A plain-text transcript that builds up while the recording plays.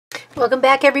Welcome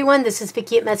back, everyone. This is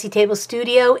Vicki at Messy Table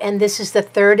Studio, and this is the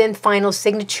third and final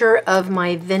signature of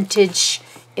my vintage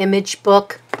image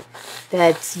book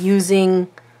that's using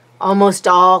almost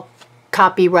all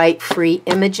copyright-free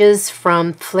images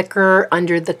from Flickr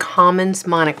under the Commons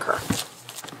moniker.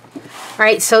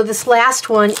 Alright, so this last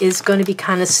one is going to be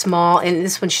kind of small, and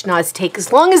this one should not take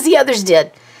as long as the others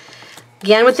did.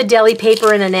 Again with the deli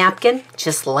paper and a napkin,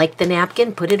 just like the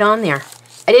napkin, put it on there.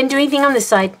 I didn't do anything on this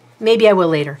side. Maybe I will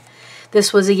later.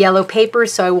 This was a yellow paper,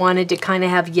 so I wanted to kind of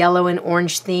have yellow and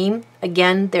orange theme.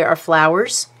 Again, there are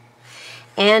flowers.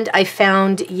 And I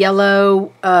found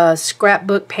yellow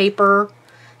scrapbook paper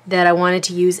that I wanted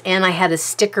to use, and I had a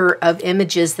sticker of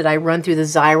images that I run through the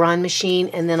Xyron machine,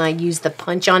 and then I used the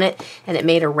punch on it, and it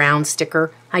made a round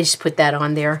sticker. I just put that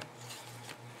on there.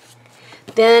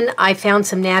 Then I found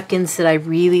some napkins that I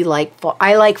really like.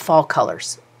 I like fall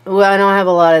colors. Well, I don't have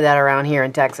a lot of that around here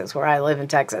in Texas, where I live in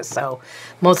Texas, so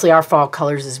mostly our fall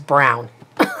colors is brown.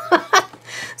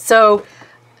 So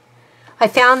I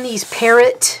found these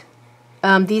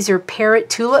these are parrot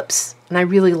tulips, and I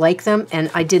really like them, and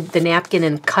I did the napkin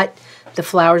and cut the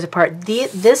flowers apart.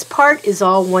 This part is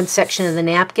all one section of the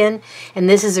napkin, and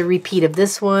this is a repeat of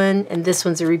this one, and this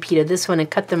one's a repeat of this one,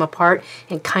 and cut them apart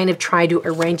and kind of try to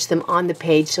arrange them on the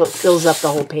page so it fills up the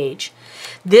whole page.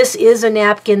 This is a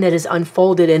napkin that is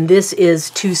unfolded, and this is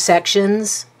two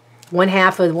sections, one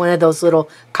half of one of those little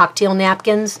cocktail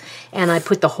napkins, and I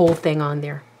put the whole thing on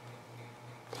there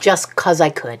just because I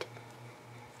could.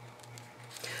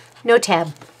 No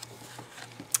tab.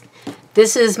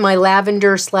 This is my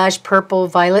lavender / purple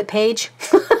violet page.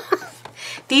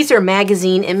 These are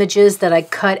magazine images that I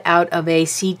cut out of a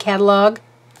seed catalog,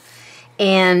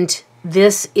 and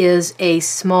this is a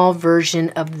small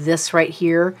version of this right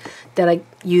here that I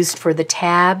used for the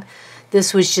tab.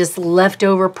 This was just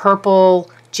leftover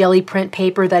purple jelly print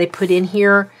paper that I put in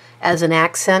here as an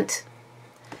accent.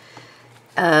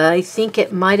 I think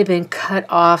it might have been cut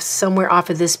off somewhere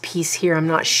off of this piece here, I'm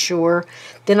not sure.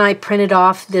 Then I printed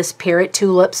off this parrot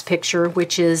tulips picture,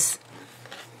 which is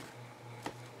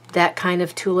that kind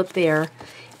of tulip there,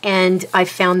 and I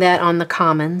found that on the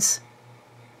Commons.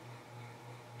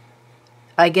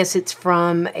 I guess it's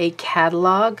from a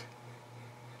catalog.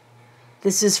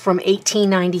 This is from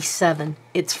 1897.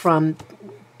 It's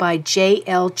by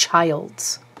J.L.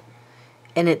 Childs,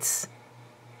 and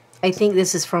I think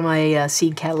this is from a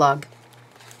seed catalog.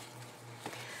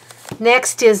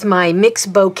 Next is my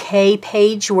mixed bouquet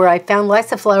page, where I found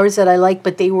lots of flowers that I like,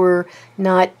 but they were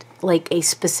not like a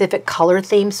specific color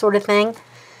theme sort of thing.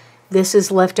 This is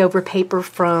leftover paper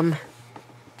from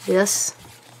this.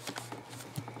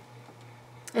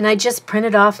 And I just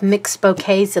printed off mixed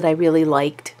bouquets that I really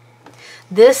liked.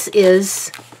 This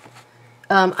is,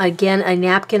 again, a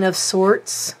napkin of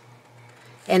sorts,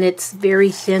 and it's very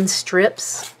thin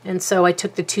strips. And so I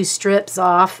took the two strips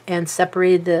off and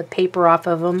separated the paper off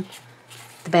of them,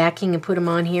 the backing, and put them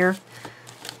on here.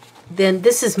 Then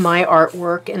this is my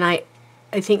artwork, and I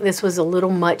think this was a little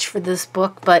much for this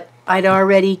book, but I'd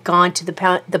already gone to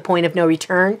the point of no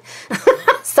return.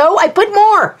 So I put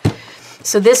more.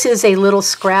 So this is a little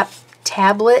scrap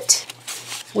tablet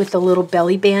with a little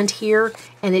belly band here,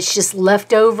 and it's just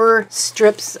leftover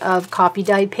strips of copy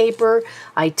dyed paper.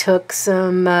 I took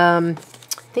some, I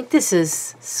think this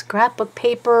is scrapbook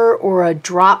paper or a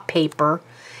drop paper,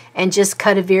 and just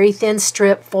cut a very thin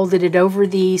strip, folded it over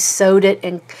these, sewed it,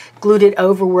 and glued it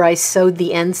over where I sewed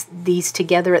the ends these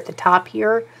together at the top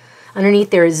here. Underneath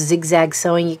there is zigzag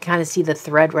sewing. You kind of see the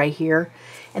thread right here.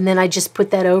 And then I just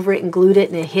put that over it and glued it,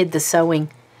 and it hid the sewing.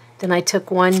 Then I took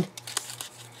one,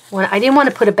 I didn't want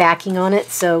to put a backing on it,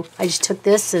 so I just took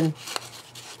this and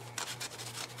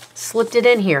slipped it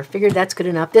in here. Figured that's good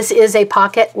enough. This is a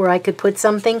pocket where I could put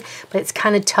something, but it's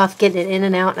kind of tough getting it in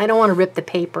and out, and I don't want to rip the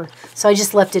paper, so I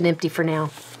just left it empty for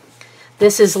now.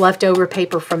 This is leftover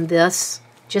paper from this.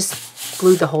 Just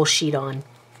glued the whole sheet on.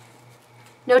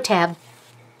 No tab.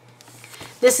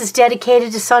 This is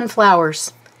dedicated to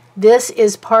sunflowers. This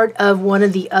is part of one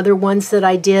of the other ones that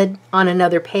I did on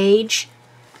another page,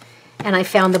 and I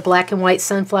found the black and white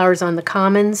sunflowers on the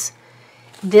Commons.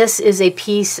 This is a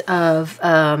piece of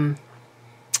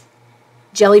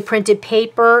jelly printed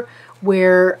paper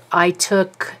where I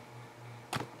took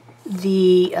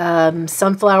the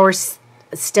sunflower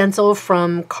stencil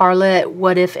from Carla at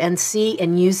What If NC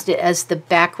and used it as the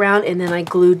background, and then I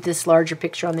glued this larger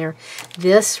picture on there.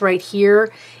 This right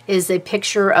here is a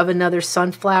picture of another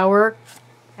sunflower.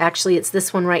 Actually, it's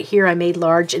this one right here I made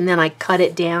large, and then I cut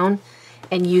it down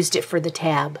and used it for the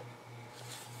tab.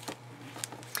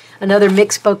 Another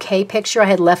mixed bouquet picture. I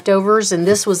had leftovers, and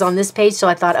this was on this page, so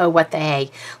I thought, oh, what the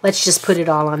hey, let's just put it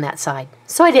all on that side.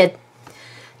 So I did.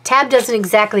 Tab doesn't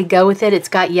exactly go with it. It's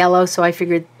got yellow, so I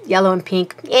figured yellow and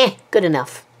pink, good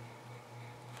enough.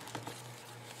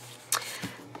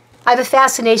 I have a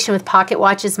fascination with pocket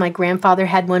watches. My grandfather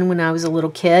had one when I was a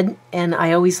little kid, and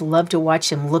I always loved to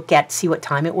watch him look at, see what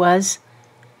time it was.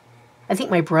 I think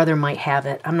my brother might have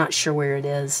it. I'm not sure where it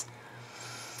is.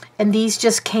 And these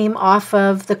just came off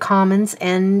of the Commons,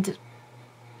 and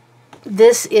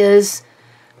this is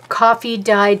coffee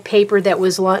dyed paper that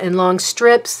was in long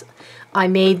strips. I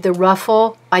made the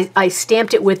ruffle. I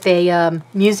stamped it with a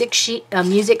music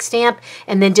stamp,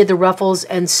 and then did the ruffles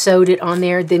and sewed it on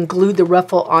there, then glued the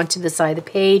ruffle onto the side of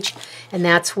the page, and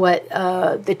that's what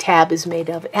the tab is made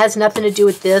of. It has nothing to do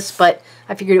with this, but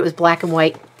I figured it was black and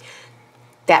white.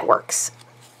 That works.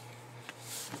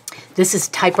 This is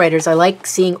typewriters. I like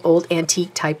seeing old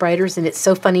antique typewriters, and it's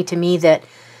so funny to me that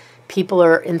people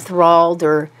are enthralled,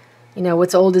 or you know,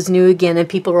 what's old is new again, and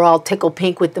people are all tickled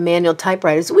pink with the manual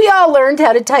typewriters. We all learned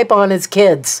how to type on as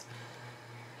kids.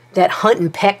 That hunt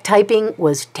and peck typing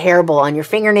was terrible on your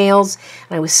fingernails,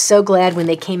 and I was so glad when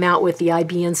they came out with the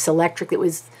IBM Selectric. It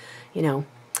was, you know,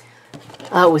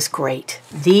 it was great.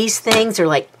 These things are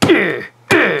like,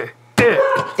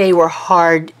 they were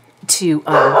hard to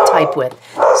type with.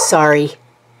 Sorry,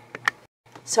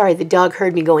 the dog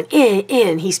heard me going,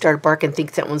 and he started barking,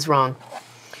 think something's wrong.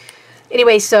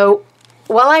 Anyway, so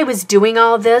while I was doing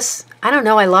all this, I don't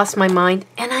know, I lost my mind,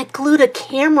 and I glued a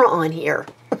camera on here.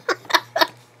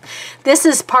 This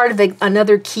is part of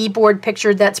another keyboard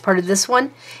picture that's part of this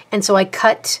one, and so I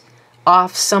cut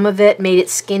off some of it, made it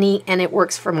skinny, and it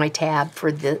works for my tab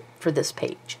for this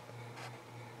page.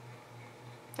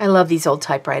 I love these old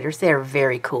typewriters. They're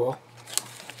very cool.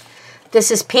 This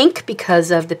is pink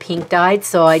because of the pink dyed,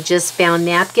 so I just found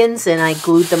napkins and I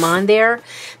glued them on there.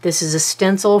 This is a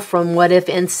stencil from What If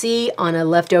NC on a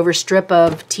leftover strip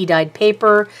of tea-dyed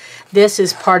paper. This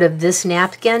is part of this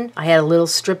napkin. I had a little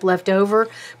strip left over,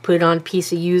 put it on a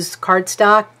piece of used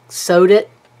cardstock, sewed it.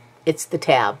 It's the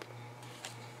tab.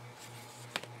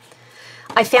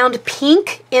 I found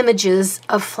pink images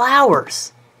of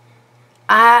flowers.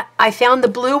 I found the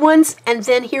blue ones, and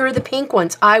then here are the pink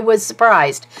ones. I was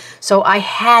surprised. So I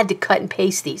had to cut and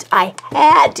paste these. I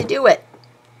had to do it.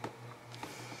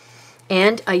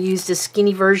 And I used a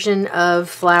skinny version of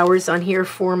flowers on here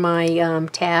for my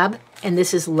tab. And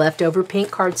this is leftover pink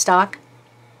cardstock.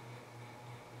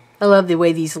 I love the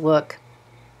way these look.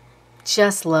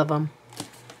 Just love them.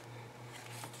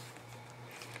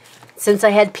 Since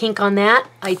I had pink on that,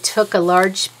 I took a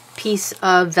large piece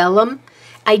of vellum.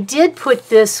 I did put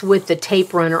this with the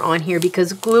tape runner on here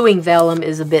because gluing vellum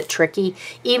is a bit tricky.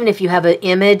 Even if you have an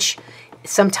image,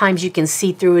 sometimes you can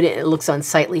see through it and it looks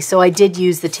unsightly. So I did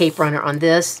use the tape runner on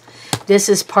this. This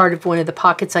is part of one of the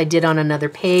pockets I did on another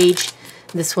page.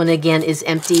 This one again is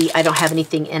empty. I don't have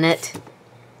anything in it.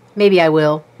 Maybe I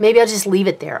will. Maybe I'll just leave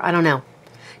it there. I don't know.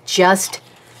 Just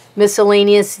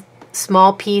miscellaneous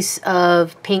small piece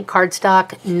of pink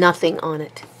cardstock, nothing on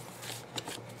it.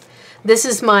 This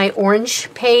is my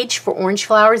orange page for orange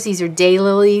flowers. These are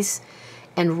daylilies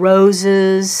and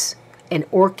roses and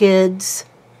orchids.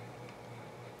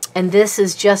 And this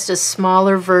is just a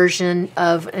smaller version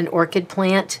of an orchid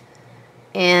plant.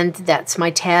 And that's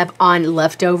my tab on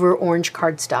leftover orange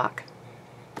cardstock.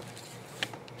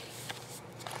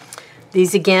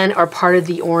 These again are part of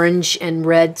the orange and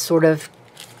red sort of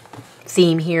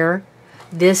theme here.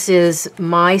 This is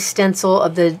my stencil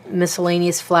of the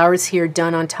miscellaneous flowers here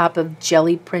done on top of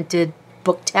jelly printed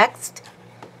book text.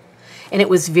 And it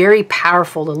was very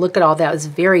powerful to look at all that. It was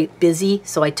very busy,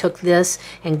 so I took this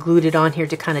and glued it on here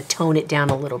to kind of tone it down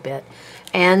a little bit.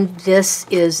 And this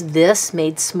is this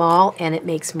made small, and it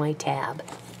makes my tab.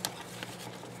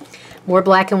 More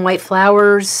black and white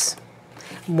flowers.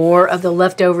 More of the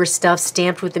leftover stuff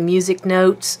stamped with the music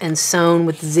notes and sewn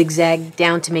with zigzag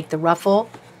down to make the ruffle.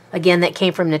 Again, that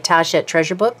came from Natasha at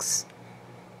Treasure Books.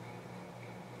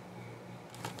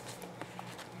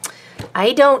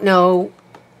 I don't know.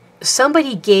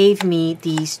 Somebody gave me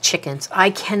these chickens. I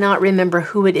cannot remember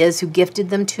who it is who gifted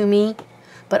them to me,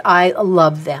 but I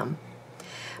love them.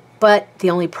 But the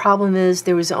only problem is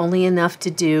there was only enough to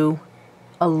do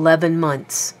 11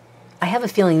 months. I have a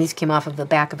feeling these came off of the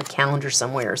back of a calendar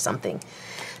somewhere or something.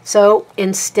 So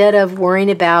instead of worrying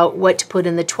about what to put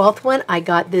in the 12th one, I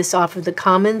got this off of the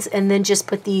Commons and then just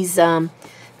put these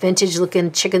vintage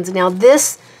looking chickens. Now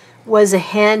this was a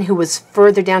hen who was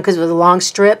further down because it was a long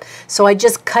strip. So I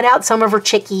just cut out some of her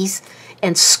chickies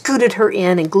and scooted her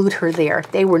in and glued her there.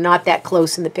 They were not that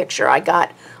close in the picture I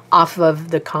got off of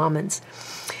the Commons.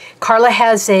 Carla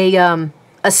has a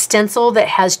stencil that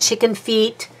has chicken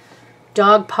feet,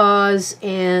 dog paws,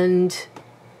 and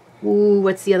ooh,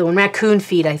 what's the other one? Raccoon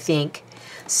feet, I think.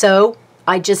 So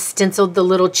I just stenciled the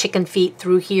little chicken feet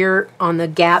through here on the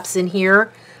gaps in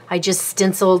here. I just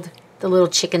stenciled the little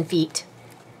chicken feet.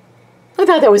 I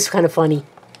thought that was kind of funny.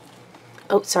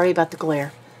 Oh, sorry about the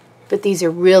glare. But these are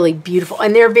really beautiful.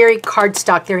 And they're very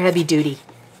cardstock. They're heavy duty.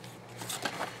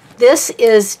 This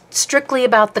is strictly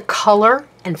about the color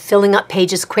and filling up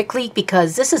pages quickly,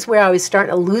 because this is where I was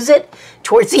starting to lose it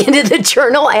towards the end of the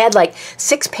journal. I had like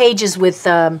 6 pages with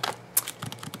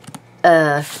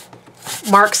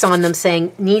marks on them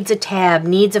saying needs a tab,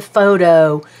 needs a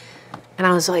photo. And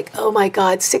I was like, oh my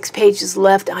God, 6 pages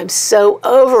left. I'm so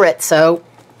over it. So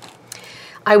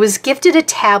I was gifted a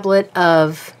tablet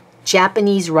of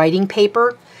Japanese writing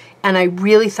paper, and I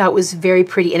really thought it was very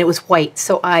pretty, and it was white.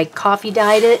 So I coffee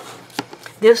dyed it.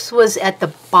 This was at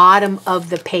the bottom of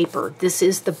the paper. This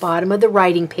is the bottom of the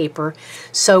writing paper.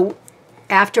 So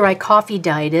after I coffee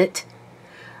dyed it,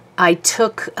 I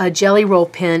took a jelly roll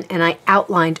pen and I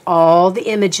outlined all the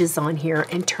images on here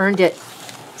and turned it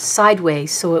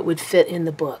sideways so it would fit in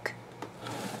the book.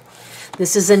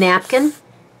 This is a napkin,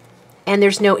 and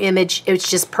there's no image. It's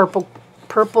just purple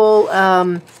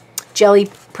jelly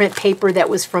print paper that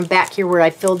was from back here where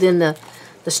I filled in the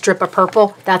strip of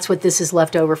purple. That's what this is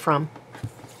left over from.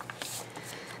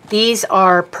 These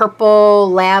are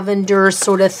purple, lavender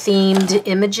sort of themed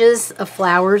images of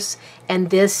flowers, and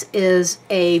this is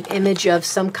a image of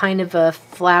some kind of a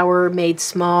flower made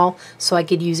small so I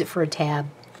could use it for a tab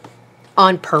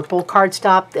on purple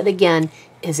cardstock that again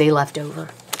is a leftover.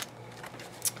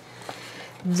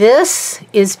 This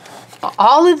is,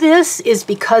 all of this is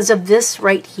because of this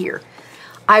right here.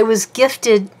 I was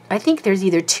gifted, I think there's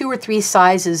either 2 or 3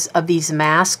 sizes of these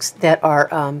masks that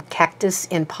are cactus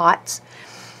in pots.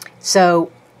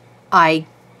 So I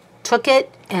took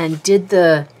it and did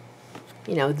the,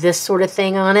 you know, this sort of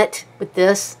thing on it with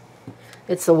this.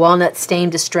 It's the walnut stain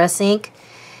distress ink,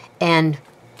 and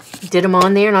did them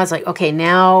on there, and I was like, okay,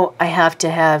 now I have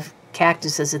to have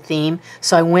cactus as a theme.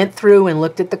 So I went through and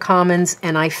looked at the commons,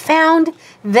 and I found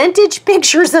vintage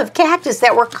pictures of cactus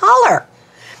that were color.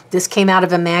 This came out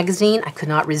of a magazine. I could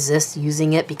not resist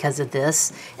using it because of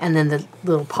this, and then the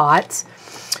little pots.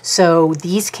 So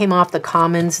these came off the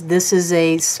commons. This is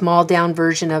a small down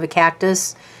version of a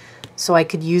cactus, so I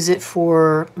could use it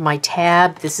for my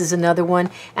tab. This is another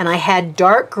one. And I had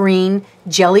dark green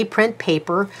jelly print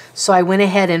paper, so I went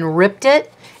ahead and ripped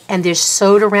it, and there's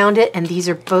sewed around it, and these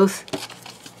are both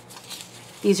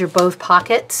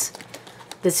pockets.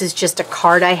 This is just a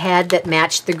card I had that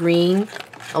matched the green,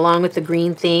 along with the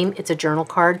green theme. It's a journal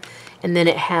card. And then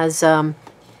it has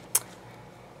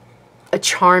a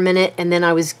charm in it, and then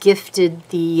I was gifted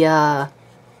the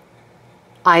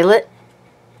eyelet,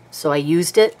 so I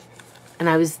used it. And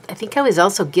I think I was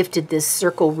also gifted this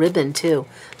circle ribbon too,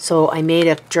 so I made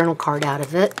a journal card out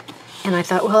of it, and I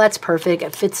thought, well, that's perfect,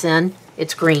 it fits in,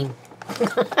 it's green.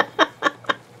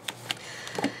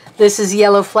 This is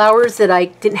yellow flowers that I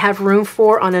didn't have room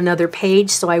for on another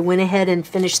page, so I went ahead and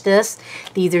finished this.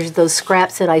 These are those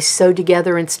scraps that I sewed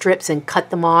together in strips and cut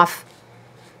them off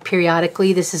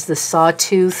periodically. This is the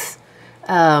sawtooth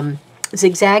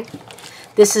zigzag.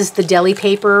 This is the deli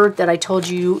paper that I told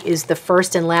you is the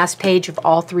first and last page of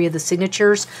all 3 of the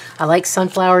signatures. I like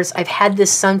sunflowers. I've had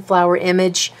this sunflower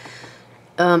image.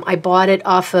 I bought it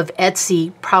off of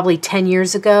Etsy probably 10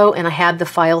 years ago, and I have the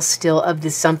file still of the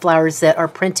sunflowers that are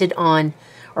printed on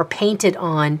or painted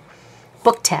on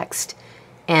book text.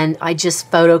 And I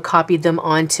just photocopied them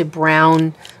onto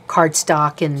brown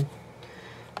cardstock and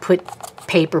put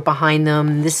paper behind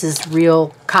them. This is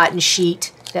real cotton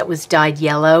sheet that was dyed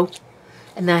yellow.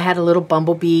 And then I had a little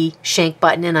bumblebee shank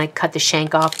button, and I cut the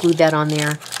shank off, glued that on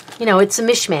there. You know, it's a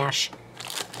mishmash.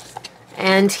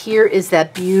 And here is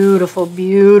that beautiful,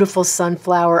 beautiful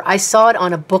sunflower. I saw it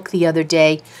on a book the other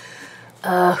day.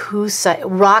 Whose site?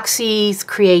 Roxy's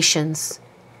Creations.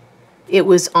 It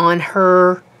was on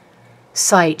her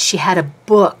site. She had a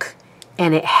book,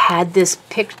 and it had this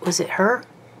picture. Was it her?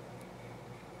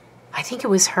 I think it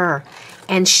was her.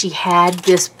 And she had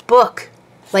this book,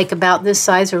 like about this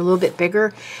size or a little bit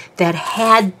bigger, that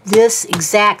had this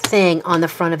exact thing on the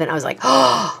front of it. I was like,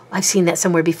 oh, I've seen that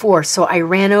somewhere before. So I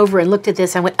ran over and looked at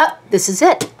this. I went, oh, this is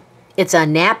it. It's a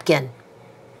napkin.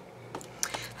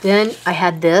 Then I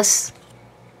had this.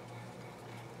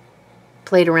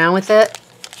 Played around with it.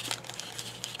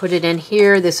 Put it in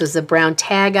here. This was the brown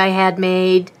tag I had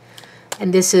made.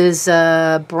 And this is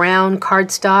brown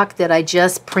cardstock that I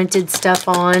just printed stuff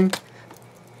on.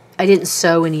 I didn't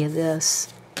sew any of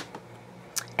this.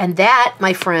 And that,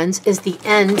 my friends, is the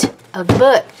end of the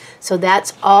book. So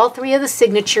that's all 3 of the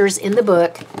signatures in the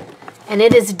book. And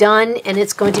it is done, and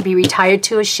it's going to be retired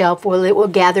to a shelf where it will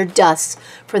gather dust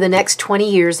for the next 20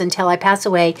 years until I pass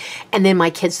away, and then my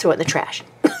kids throw it in the trash.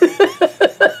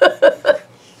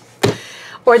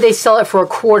 Or they sell it for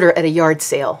 $1 at a yard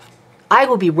sale. I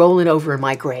will be rolling over in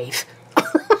my grave.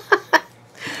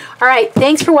 All right,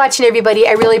 thanks for watching, everybody.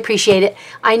 I really appreciate it.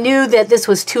 I knew that this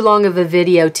was too long of a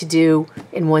video to do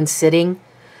in one sitting,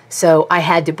 so I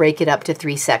had to break it up to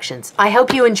 3 sections. I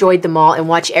hope you enjoyed them all and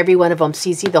watch every one of them so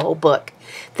you see the whole book.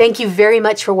 Thank you very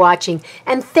much for watching,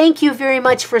 and thank you very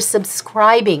much for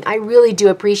subscribing. I really do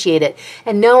appreciate it.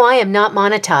 And no, I am not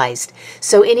monetized,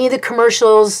 so any of the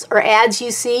commercials or ads you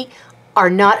see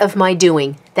are not of my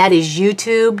doing. That is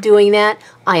YouTube doing that.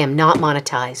 I am not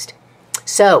monetized.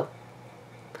 So,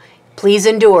 please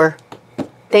endure.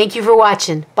 Thank you for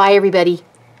watching. Bye, everybody.